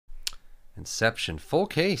Inception, full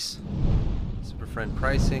case. Super Friend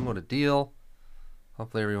pricing, what a deal.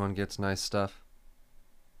 Hopefully everyone gets nice stuff.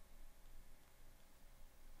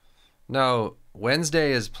 No,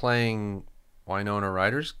 Wednesday is playing Winona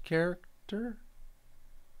Ryder's character?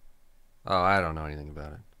 Oh, I don't know anything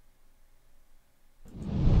about it.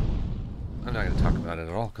 I'm not going to talk about it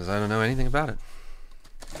at all because I don't know anything about it.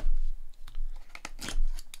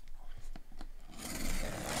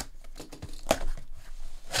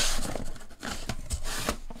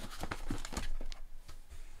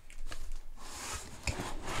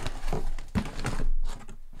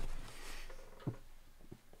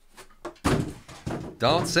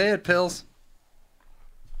 Don't say it, Pills.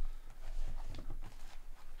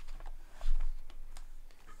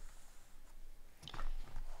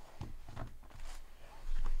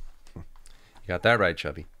 You got that right,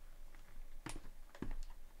 Chubby.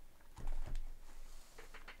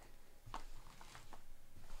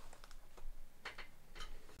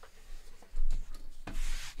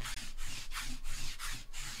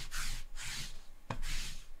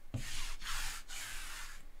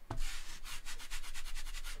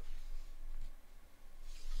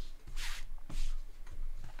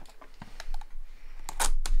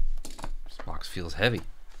 Box feels heavy.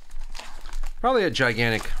 Probably a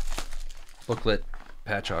gigantic booklet,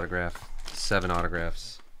 patch autograph, 7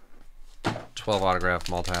 autographs, 12 autograph,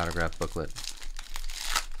 multi-autograph booklet.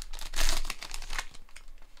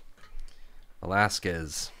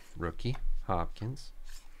 Velasquez, rookie. Hopkins.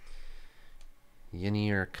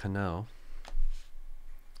 Ynier Cano.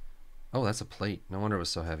 Oh, that's a plate. No wonder it was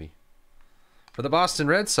so heavy. For the Boston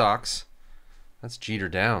Red Sox, that's Jeter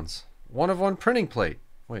Downs. 1/1 printing plate.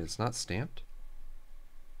 Wait, it's not stamped?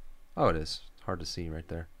 Oh, it is. Hard to see right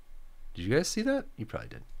there. Did you guys see that? You probably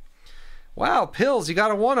did. Wow, Pills, you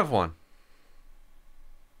got a 1/1.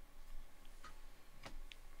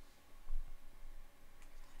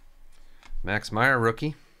 Max Meyer,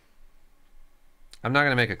 rookie. I'm not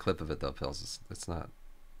going to make a clip of it, though, Pills. It's not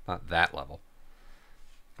that level.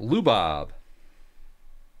 Lubob.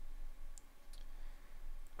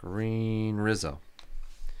 Green Rizzo.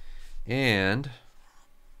 And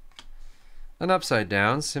an upside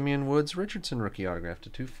down Simeon Woods Richardson rookie autograph to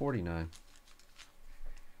 249.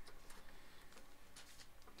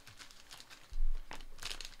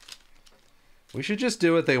 We should just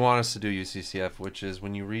do what they want us to do, UCCF, which is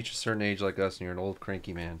when you reach a certain age like us and you're an old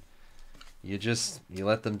cranky man, you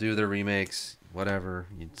let them do their remakes, whatever.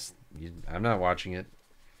 I'm not watching it.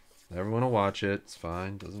 Everyone will watch it. It's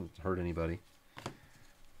fine. Doesn't hurt anybody.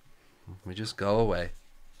 We just go away.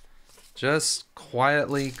 Just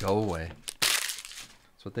quietly go away.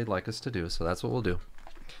 That's what they'd like us to do, so that's what we'll do.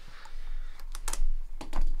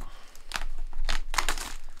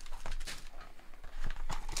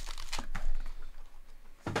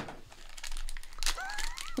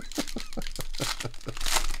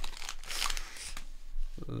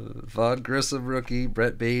 Vaughn Grissom rookie,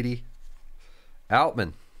 Brett Beatty.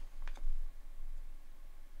 Outman.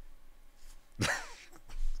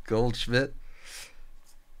 Goldschmidt.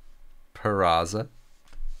 Peraza.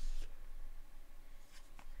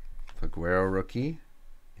 Aguero rookie.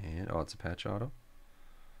 And, oh, it's a patch auto.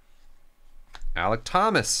 Alec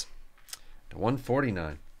Thomas to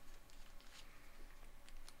 149.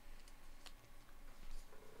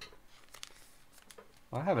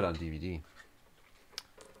 I have it on DVD.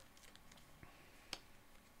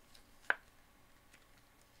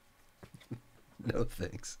 No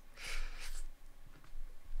thanks.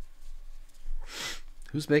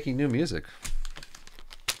 Who's making new music?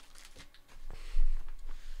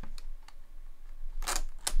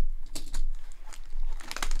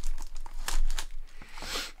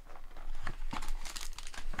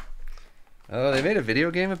 Oh, they made a video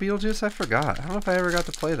game of Beetlejuice? I forgot. I don't know if I ever got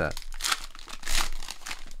to play that.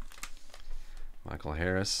 Michael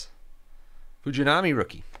Harris. Fujinami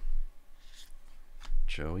rookie.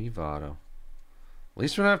 Joey Votto. At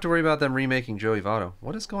least we don't have to worry about them remaking Joey Votto.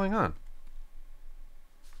 What is going on?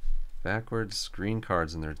 Backwards green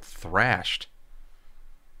cards and they're thrashed.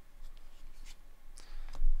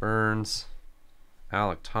 Burns.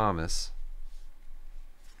 Alec Thomas.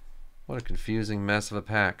 What a confusing mess of a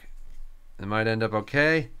pack. It might end up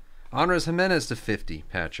okay. Andres Jimenez to 50.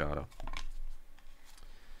 Patch auto.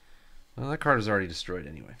 Well, that card is already destroyed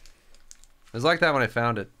anyway. It was like that when I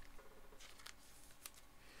found it.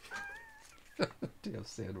 Damn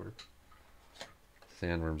sandworm.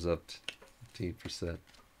 Sandworm's up 15%.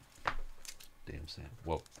 Damn sand.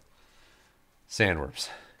 Whoa. Sandworms.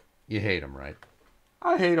 You hate them, right?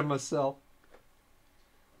 I hate them myself.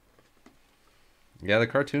 Yeah, the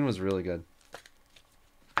cartoon was really good.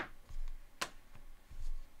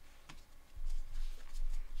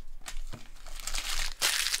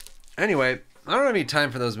 Anyway, I don't have any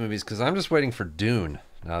time for those movies because I'm just waiting for Dune.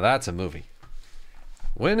 Now that's a movie.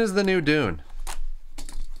 When is the new Dune?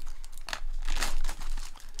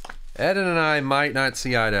 Ed and I might not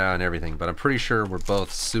see eye to eye on everything, but I'm pretty sure we're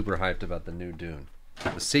both super hyped about the new Dune.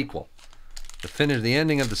 The sequel. The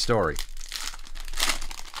ending of the story.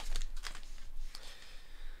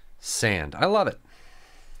 Sand. I love it.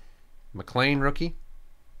 McClane rookie.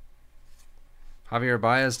 Javier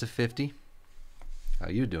Baez to 50. How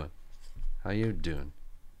you doing? How you doing?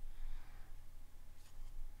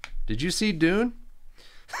 Did you see Dune?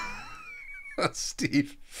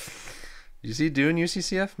 Steve. Did you see Dune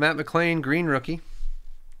UCCF? Matt McClane, green rookie.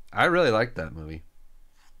 I really liked that movie.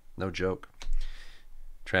 No joke.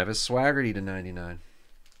 Travis Swaggerty to 99.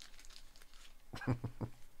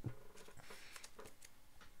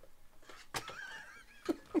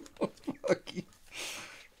 Fuck you.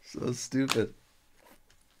 So stupid.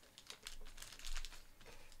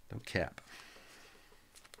 No cap.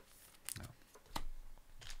 No.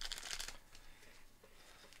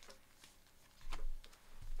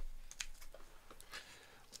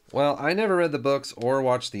 Well, I never read the books or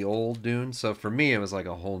watched the old Dune, so for me it was like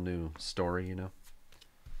a whole new story, you know?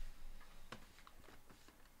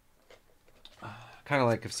 Kind of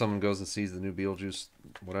like if someone goes and sees the new Beetlejuice,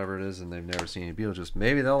 whatever it is, and they've never seen any Beetlejuice.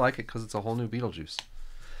 Maybe they'll like it because it's a whole new Beetlejuice.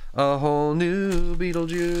 A whole new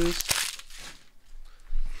Beetlejuice.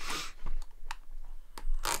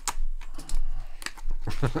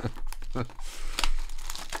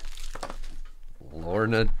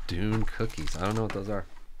 Lorna Dune cookies. I don't know what those are.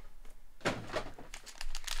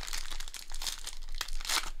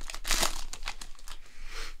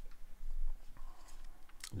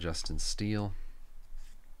 Justin Steele.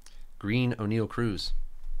 Green O'Neill Cruz.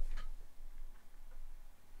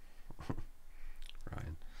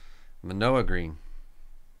 Ryan. Manoa Green.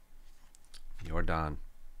 Jordan.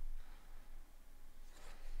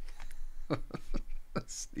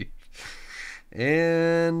 Steve.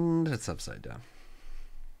 And it's upside down.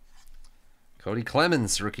 Cody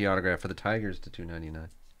Clemens, rookie autograph for the Tigers to 299.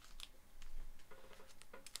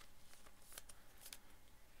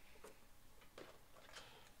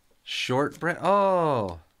 Shortbread.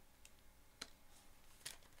 Oh.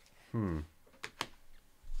 I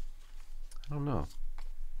don't know.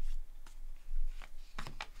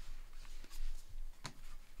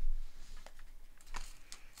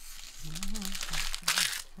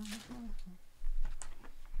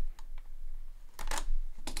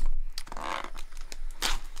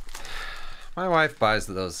 My wife buys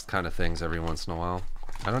those kind of things every once in a while.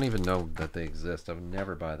 I don't even know that they exist. I would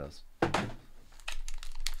never buy those.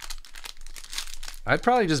 I'd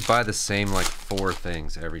probably just buy the same like 4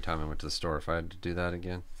 things every time I went to the store if I had to do that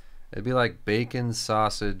again. It'd be like bacon,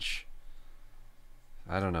 sausage.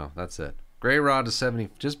 I don't know. That's it. Gray Rod to 70.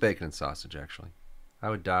 Just bacon and sausage, actually.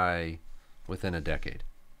 I would die within a decade.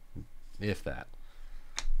 If that.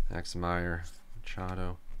 Axemeyer,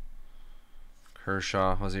 Machado,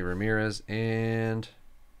 Kershaw, Jose Ramirez, and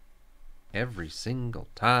every single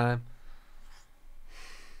time.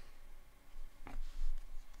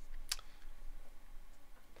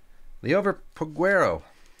 Leover Puguero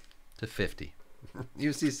to 50.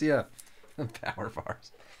 UCCF. Power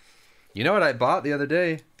bars. You know what I bought the other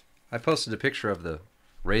day? I posted a picture of the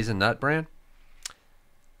Raisin Nut brand,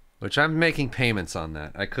 which I'm making payments on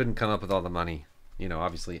that. I couldn't come up with all the money, you know,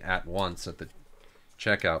 obviously at once at the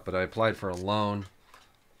checkout, but I applied for a loan.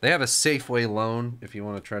 They have a Safeway loan if you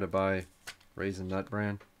want to try to buy Raisin Nut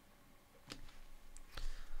brand.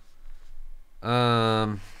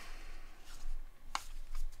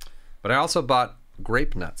 But I also bought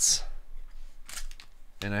grape nuts.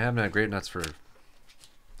 And I haven't had grape nuts for,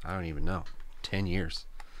 I don't even know, 10 years.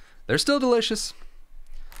 They're still delicious.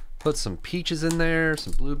 Put some peaches in there,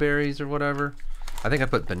 some blueberries or whatever. I think I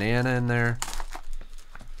put banana in there.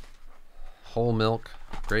 Whole milk,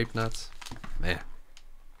 grape nuts. Man.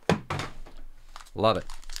 Love it.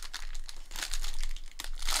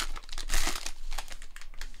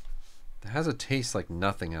 It has a taste like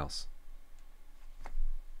nothing else.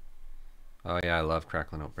 Oh yeah, I love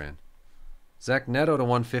Cracklin' Oat brand. Zach Neto to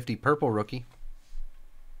 150, purple rookie.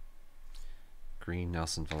 Green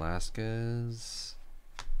Nelson Velasquez.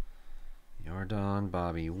 Jordan,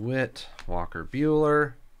 Bobby Witt, Walker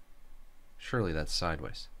Bueller. Surely that's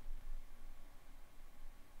sideways.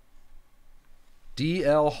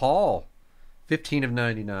 DL Hall, 15 of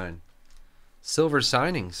 99. Silver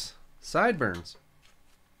signings, sideburns.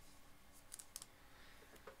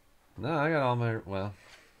 No, I got all my, well,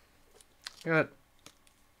 I got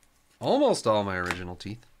almost all my original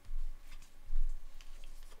teeth.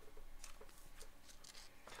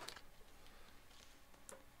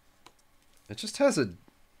 It just has a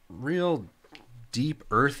real deep,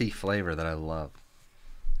 earthy flavor that I love.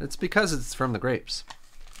 It's because it's from the grapes.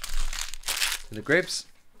 The grapes,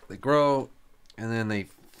 they grow, and then they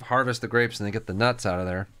harvest the grapes, and they get the nuts out of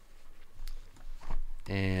there.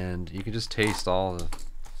 And you can just taste all the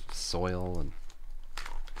soil and...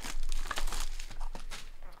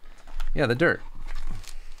 yeah, the dirt.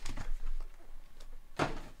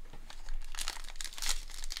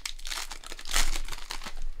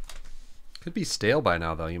 Could be stale by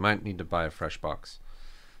now, though. You might need to buy a fresh box.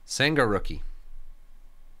 Sanga Rookie.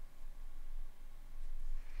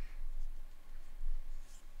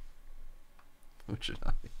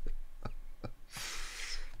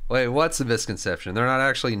 Wait, what's the misconception? They're not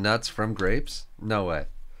actually nuts from grapes? No way.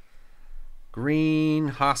 Green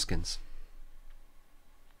Hoskins.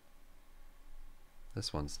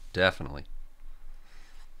 This one's definitely.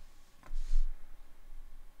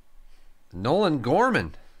 Nolan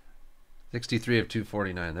Gorman. 63 of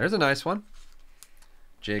 249. There's a nice one.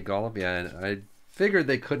 Jay Golub. Yeah, I figured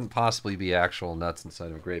they couldn't possibly be actual nuts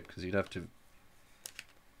inside of a grape because you'd have to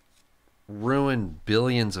ruin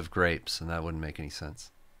billions of grapes, and that wouldn't make any sense.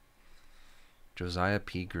 Josiah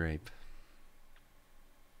P. Grape.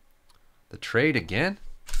 The trade again?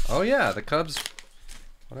 Oh, yeah, the Cubs.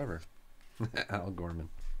 Whatever. Al Gorman.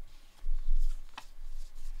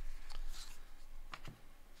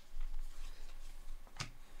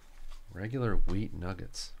 Regular wheat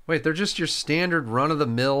nuggets. Wait, they're just your standard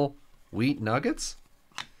run-of-the-mill wheat nuggets?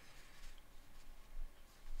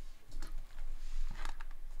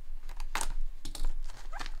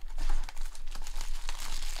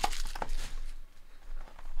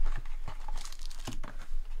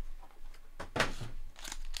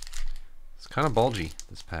 It's kind of bulgy,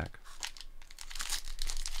 this pack.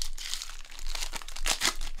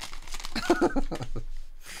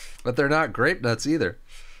 But they're not grape nuts either.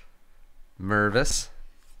 Mervis.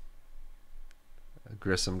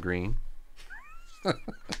 Grissom Green.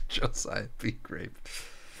 Josiah P. Grape.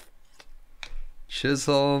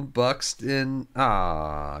 Chisholm, Buxton.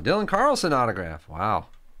 Dylan Carlson autograph. Wow.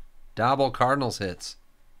 Double Cardinals hits.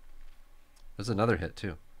 There's another hit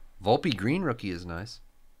too. Volpe Green rookie is nice.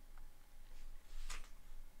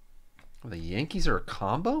 Oh, the Yankees are a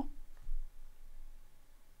combo?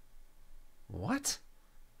 What?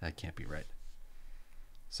 That can't be right.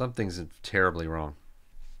 Something's terribly wrong.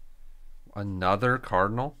 Another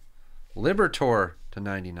Cardinal? Libertor to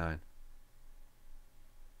 99.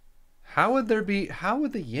 How would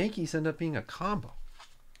the Yankees end up being a combo?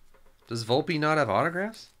 Does Volpe not have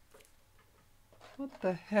autographs? What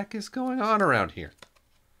the heck is going on around here?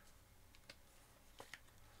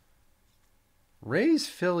 Rays,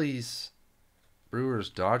 Phillies, Brewers,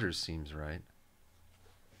 Dodgers seems right.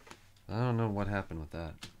 I don't know what happened with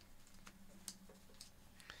that.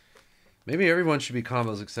 Maybe everyone should be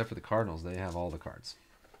combos except for the Cardinals. They have all the cards.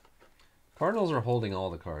 Cardinals are holding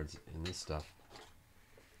all the cards in this stuff.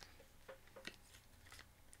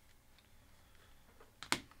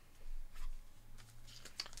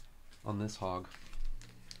 On this hog.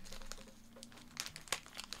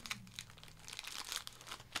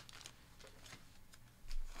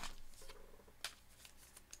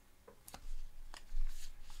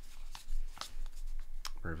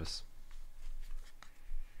 Mervis.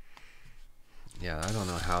 Yeah, I don't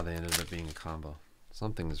know how they ended up being a combo.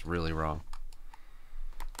 Something is really wrong.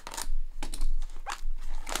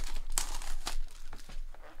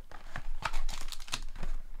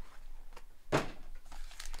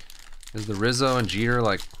 Is the Rizzo and Jeter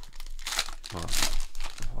like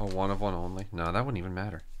oh, one of one only? No, that wouldn't even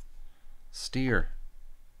matter. Steer.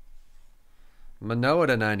 Manoah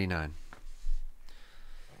to 99.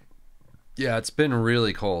 Yeah, it's been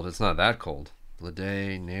really cold. It's not that cold.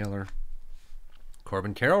 Leday, Naylor.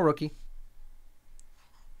 Corbin Carroll rookie.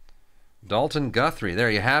 Dalton Guthrie. There,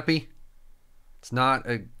 you happy? It's not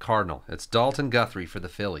a Cardinal. It's Dalton Guthrie for the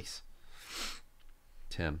Phillies.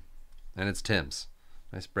 Tim. And it's Tim's.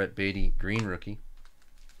 Nice Brett Beatty green rookie.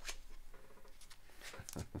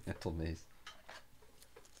 Mental maze.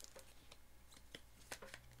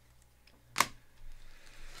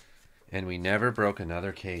 And we never broke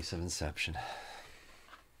another case of Inception.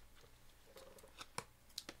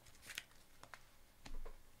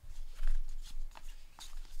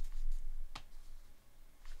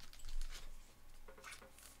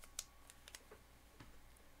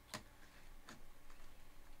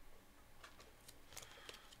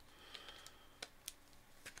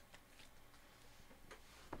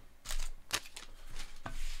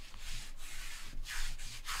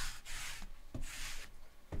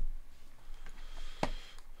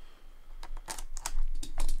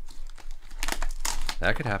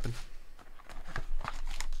 That could happen.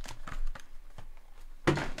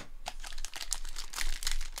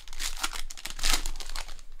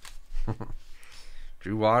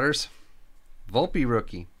 Waters. Volpe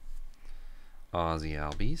rookie. Ozzy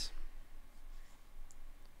Albies.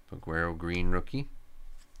 Aguero green rookie.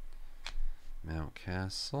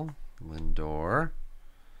 Mountcastle. Lindor.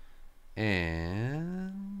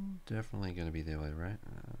 And definitely going to be the way, right?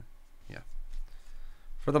 Yeah.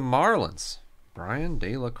 For the Marlins, Brian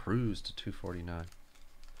De La Cruz to 249.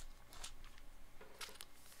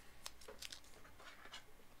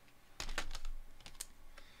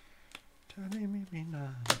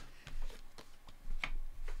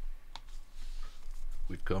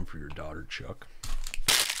 We've come for your daughter, Chuck.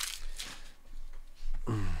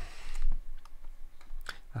 I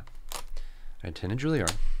attended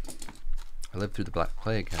Juilliard. I lived through the Black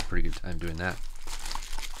Plague. Had a pretty good time doing that.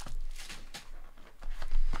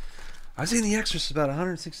 I've seen The Exorcist about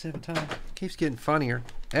 167 times. Keeps getting funnier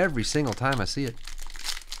every single time I see it.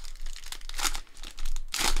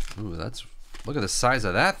 Ooh, that's... Look at the size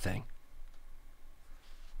of that thing.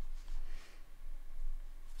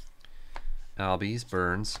 Albies,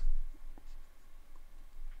 Burns.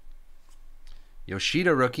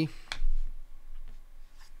 Yoshida rookie.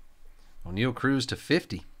 O'Neal Cruz to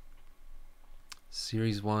 50.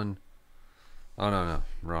 Series 1. Oh, no.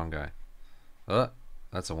 Wrong guy.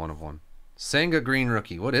 That's a 1 of 1. Senga green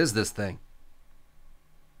rookie. What is this thing?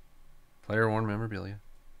 Player worn memorabilia.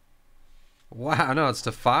 Wow, no, it's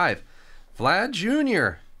to 5. Vlad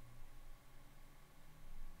Jr.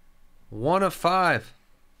 1 of 5.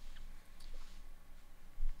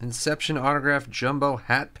 Inception autograph jumbo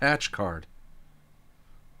hat patch card.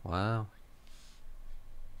 Wow.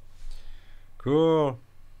 Cool.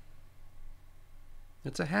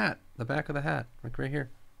 It's a hat. The back of the hat. Like right here.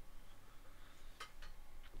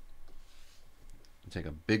 Take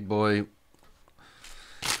a big boy.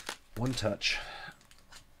 One touch.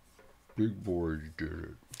 Big boy did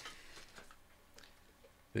it.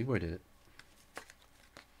 Big boy did it.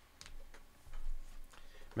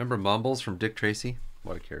 Remember Mumbles from Dick Tracy?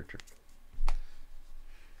 What a character.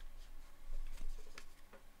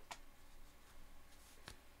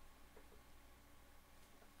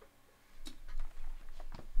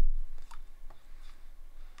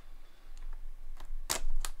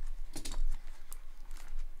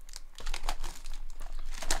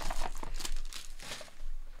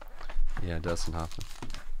 Yeah, Dustin Hoffman.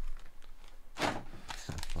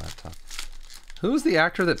 Flat Top. Who was the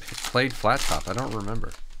actor that played Flat Top? I don't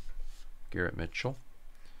remember. Garrett Mitchell.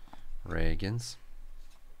 Reagans.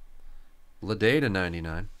 Ledee to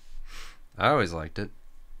 99. I always liked it.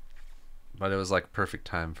 But it was like perfect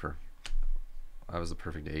time for... I was the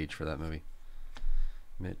perfect age for that movie.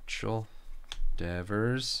 Mitchell.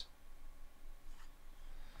 Devers.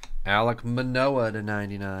 Alec Manoa to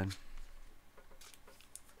 99.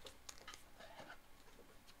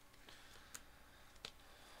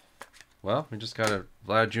 Well, we just got a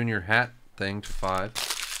Vlad Jr. hat thing to 5.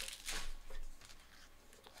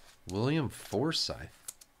 William Forsythe.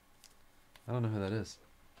 I don't know who that is.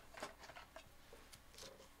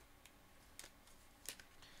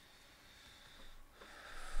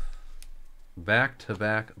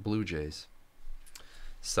 Back-to-back Blue Jays.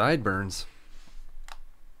 Sideburns.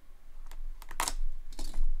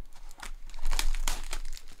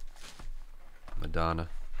 Madonna.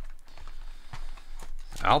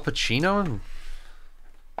 Al Pacino and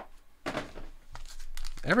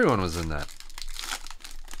everyone was in that.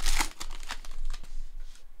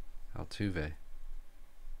 Altuve.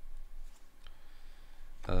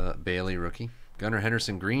 Bailey rookie. Gunnar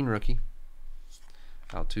Henderson green rookie.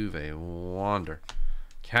 Altuve. Wander.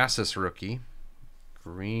 Cassis rookie.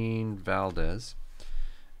 Green Valdez.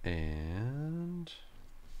 And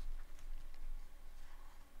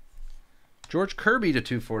George Kirby to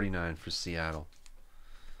 249 for Seattle.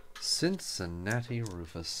 Cincinnati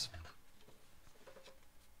Rufus.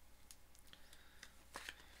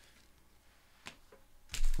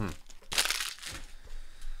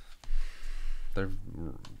 They're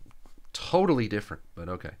totally different, but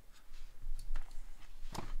okay.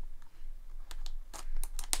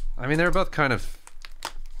 I mean, they're both kind of,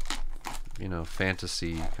 you know,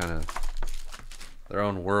 fantasy, kind of their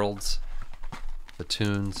own worlds. The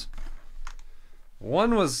tunes.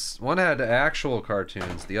 One had actual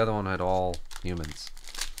cartoons. The other one had all humans.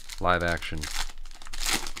 Live action.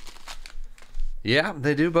 Yeah,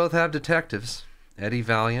 they do both have detectives. Eddie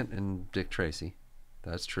Valiant and Dick Tracy.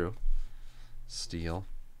 That's true. Steele.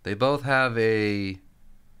 They both have a...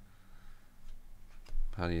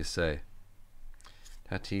 How do you say?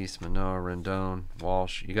 Tatis, Manoa, Rendon,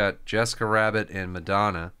 Walsh. You got Jessica Rabbit and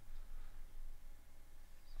Madonna.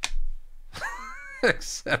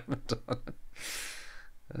 Except Madonna.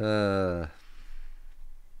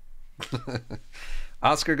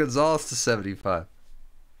 Oscar Gonzalez to 75.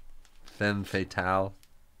 Femme Fatale.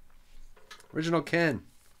 Original Ken.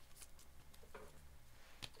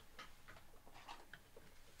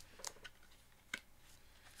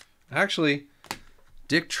 Actually,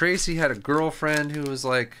 Dick Tracy had a girlfriend who was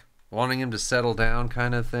like wanting him to settle down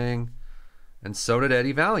kind of thing. And so did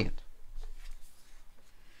Eddie Valiant.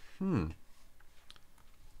 Well,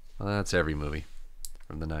 that's every movie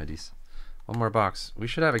from the 90s. One more box. We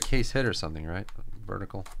should have a case hit or something, right?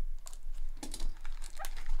 Vertical.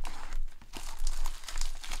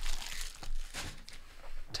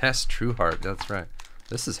 Tess Trueheart. That's right.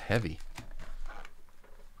 This is heavy.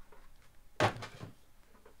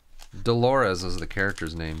 Dolores is the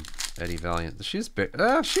character's name. Eddie Valiant. She's big.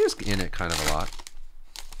 She's in it kind of a lot.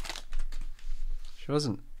 She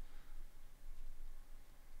wasn't.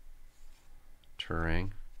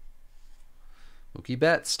 Turing. Mookie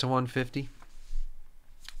Betts to 150.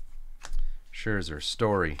 Scherzer.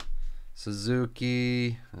 Story.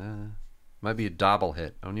 Suzuki. Might be a double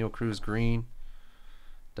hit. O'Neal Cruz Green.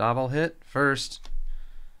 Double hit. First.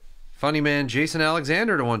 Funny man Jason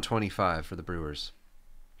Alexander to 125 for the Brewers.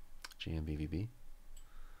 GMBVB.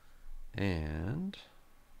 And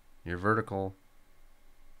your vertical.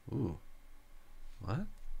 Ooh. What?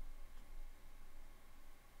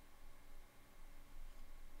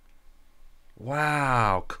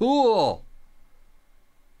 Wow, cool.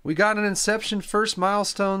 We got an Inception first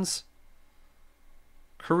milestones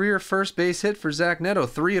career first base hit for Zach Neto,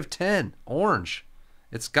 3 of 10, orange.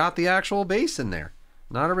 It's got the actual base in there,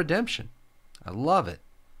 not a redemption. I love it.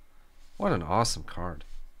 What an awesome card.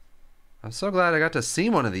 I'm so glad I got to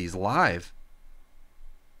see one of these live.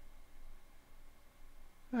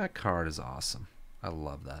 That card is awesome. I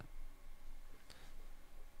love that.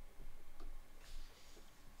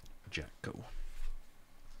 Jacko.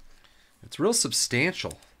 It's real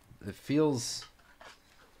substantial. It feels...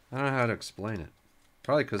 I don't know how to explain it.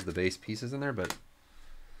 Probably because the base piece is in there, but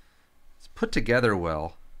it's put together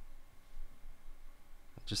well.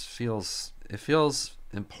 It just feels... It feels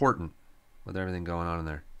important with everything going on in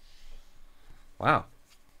there. Wow.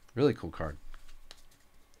 Really cool card.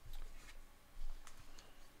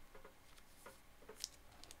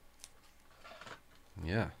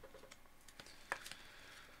 Yeah.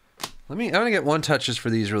 I'm gonna get one touches for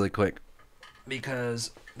these really quick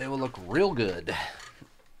because they will look real good.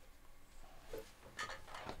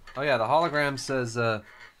 Oh yeah, the hologram says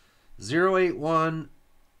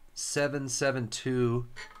 081772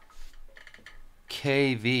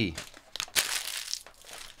 KV.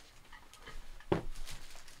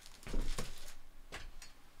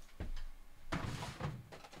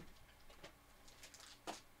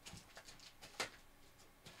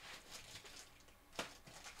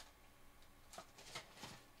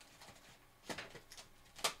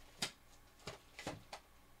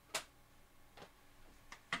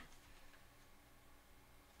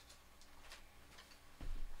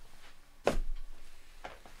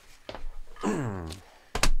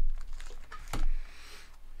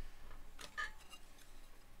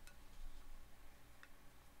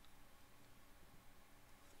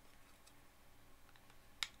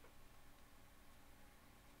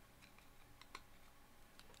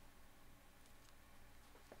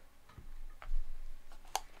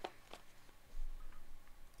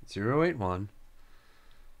 Zero 081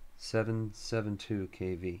 772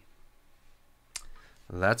 KV.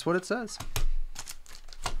 That's what it says.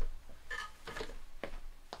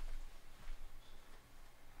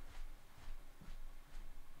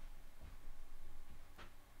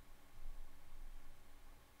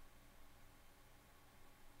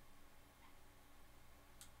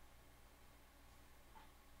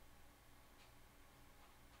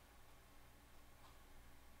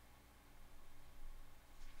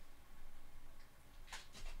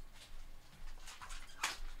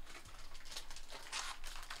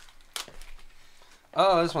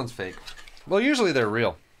 Oh, this one's fake. Well, usually they're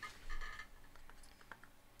real.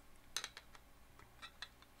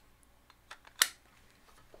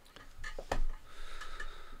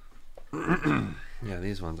 Yeah,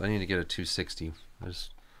 these ones. I need to get a 260. I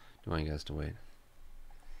just don't want you guys to wait.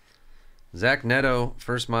 Zach Neto,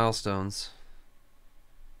 first milestones.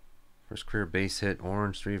 First career base hit,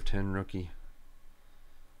 orange, 3 of 10 rookie.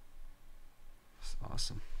 That's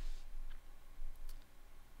awesome.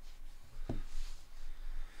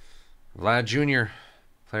 Vlad Jr.,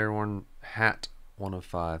 player worn hat, 1 of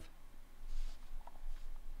 5.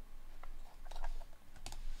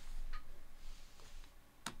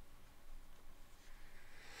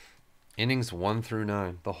 Innings 1 through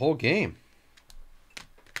 9. The whole game.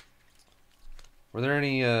 Were there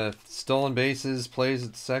any stolen bases, plays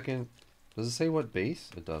at second? Does it say what base?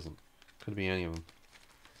 It doesn't. Could be any of them.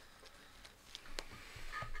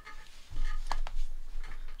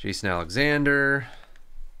 Jason Alexander,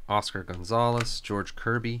 Oscar Gonzalez, George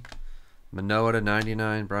Kirby, Manoah to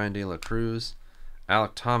 99, Brian De La Cruz,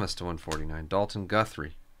 Alec Thomas to 149, Dalton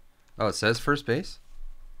Guthrie. Oh, it says first base?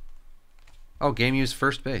 Oh, game used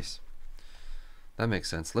first base. That makes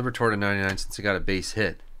sense. Liberatore to 99 since he got a base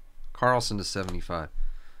hit. Carlson to 75.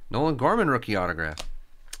 Nolan Gorman rookie autograph.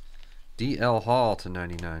 D.L. Hall to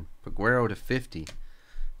 99. Paguero to 50.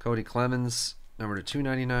 Cody Clemens number to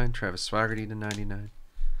 299. Travis Swaggerty to 99.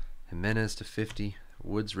 Jimenez to 50.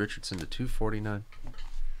 Woods Richardson to 249.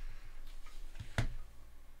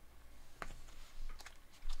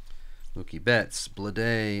 Mookie Betts,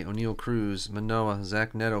 Blade, O'Neal Cruz, Manoah,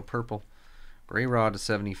 Zach Neto purple. Gray Rod to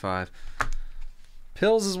 75.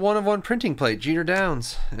 Pills is 1/1 printing plate. Jeter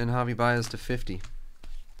Downs and Javi Baez to 50.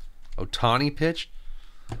 Ohtani pitched.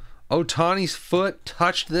 Ohtani's foot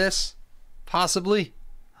touched this? Possibly.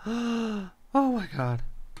 Oh my God.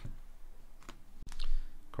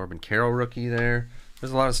 Corbin Carroll rookie there.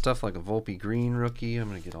 There's a lot of stuff like a Volpe Green rookie. I'm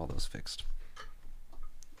going to get all those fixed.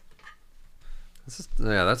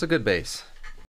 Yeah, that's a good base.